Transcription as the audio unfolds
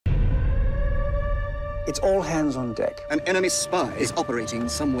It's all hands on deck. An enemy spy is operating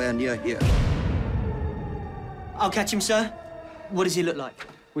somewhere near here. I'll catch him, sir. What does he look like?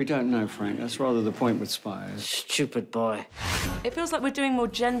 We don't know, Frank. That's rather the point with spies. Stupid boy. It feels like we're doing more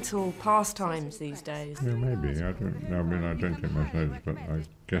gentle pastimes these days. Yeah, maybe. I don't know. I mean, I don't take much notice, but I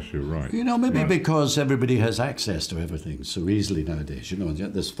guess you're right. You know, maybe because everybody has access to everything so easily nowadays. You know,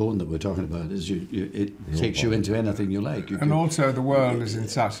 this phone that we're talking about is it takes you into anything you like. And also, the world is in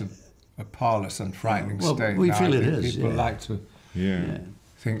such a parlous and frightening state. We now. feel I it think is. People like to. Yeah.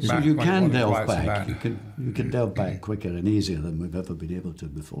 Think so back you when can what delve it's back. about. You can delve back quicker and easier than we've ever been able to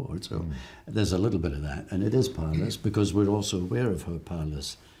before. So there's a little bit of that, and it is powerless because we're also aware of how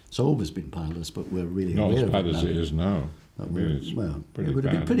powerless. It's always been powerless, but we're really Not aware as bad of it as now. it is now. It would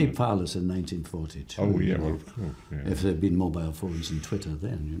have been pretty powerless in 1942. Oh yeah, well of course. Yeah. If there had been mobile phones and Twitter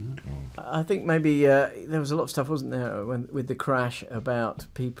then, you know. I think maybe there was a lot of stuff, wasn't there, with the crash about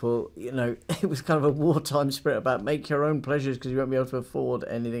people, you know, it was kind of a wartime spirit about make your own pleasures because you won't be able to afford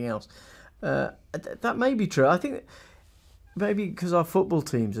anything else. That may be true. I think maybe because our football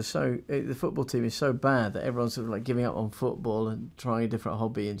teams are so, the football team is so bad that everyone's sort of like giving up on football and trying a different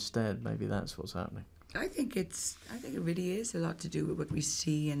hobby instead. Maybe that's what's happening. I think it really is a lot to do with what we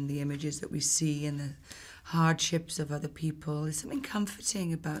see and the images that we see and the hardships of other people. There's something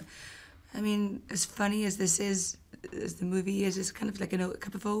comforting about, I mean, as funny as this is, as the movie is, it's kind of like a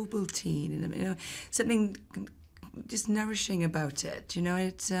cup of Ovaltine, and you know, something just nourishing about it. You know,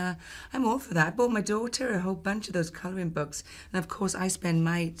 it's I'm all for that. I bought my daughter a whole bunch of those colouring books, and of course I spend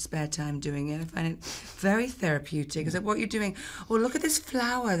my spare time doing it. I find it very therapeutic. It's like, what you're doing? Oh, look at this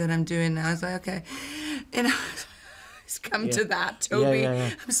flower that I'm doing now. I was like, okay, you know. It's come to that, Toby. Yeah.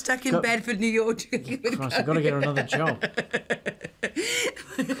 I'm stuck in Bedford, New York. Christ, I've got to get her another job.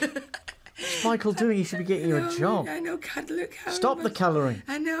 What's Michael doing? He should be getting you a job. I know, look how... Stop the colouring.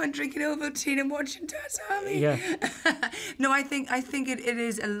 I know, and drinking Ovaltine and watching Dad's Army. Yeah. No, I think it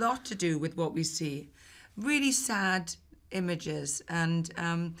is a lot to do with what we see. Really sad images, and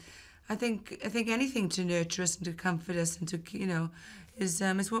I think anything to nurture us and to comfort us and to, you know,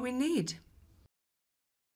 is what we need.